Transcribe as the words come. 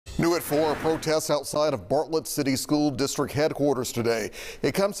New at 4, protests outside of Bartlett City School District headquarters today.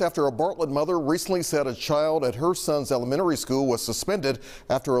 It comes after a Bartlett mother recently said a child at her son's elementary school was suspended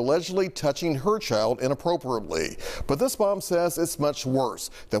after allegedly touching her child inappropriately. But this mom says it's much worse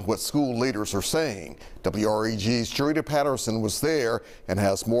than what school leaders are saying. WREG's Jerita Patterson was there and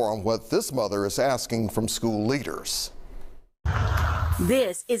has more on what this mother is asking from school leaders.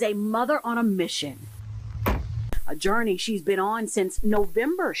 This is a mother on a mission. A journey she's been on since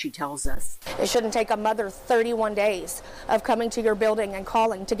November, she tells us. It shouldn't take a mother 31 days of coming to your building and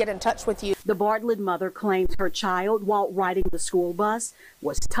calling to get in touch with you. The Bartlett mother claims her child, while riding the school bus,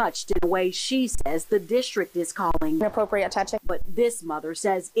 was touched in a way she says the district is calling Inappropriate touching. But this mother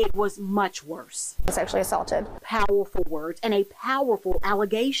says it was much worse. Sexually assaulted. Powerful words and a powerful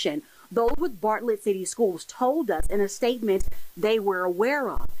allegation. Those with Bartlett City Schools told us in a statement they were aware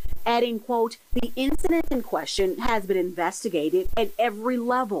of, adding, quote, the incident in question has been investigated at every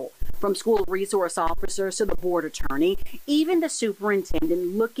level, from school resource officers to the board attorney, even the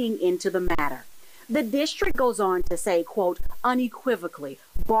superintendent looking into the matter. The district goes on to say, quote, unequivocally,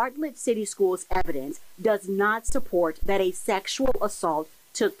 Bartlett City Schools evidence does not support that a sexual assault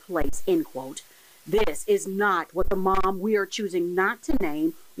took place, end quote. This is not what the mom we are choosing not to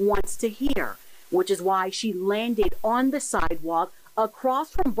name wants to hear, which is why she landed on the sidewalk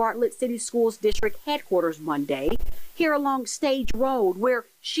across from Bartlett City Schools District headquarters Monday, here along Stage Road, where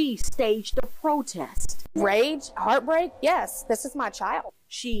she staged a protest. Rage, heartbreak, yes, this is my child.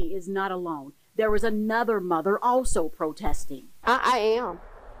 She is not alone. There is another mother also protesting. I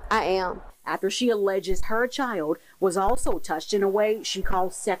am. After she alleges her child was also touched in a way she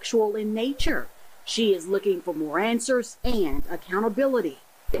calls sexual in nature. She is looking for more answers and accountability.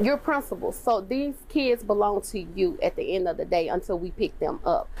 Your principals, so these kids belong to you at the end of the day until we pick them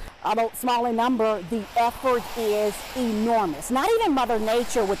up. Although small in number, the effort is enormous. Not even Mother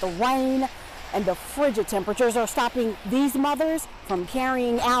Nature with the rain and the frigid temperatures are stopping these mothers from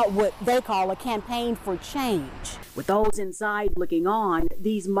carrying out what they call a campaign for change. With those inside looking on,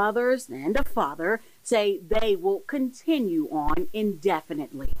 these mothers and a father say they will continue on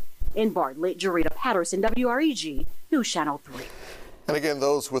indefinitely. In Bartlett, Jerita Patterson, WREG, News Channel 3. And again,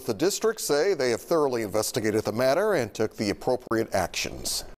 those with the district say they have thoroughly investigated the matter and took the appropriate actions.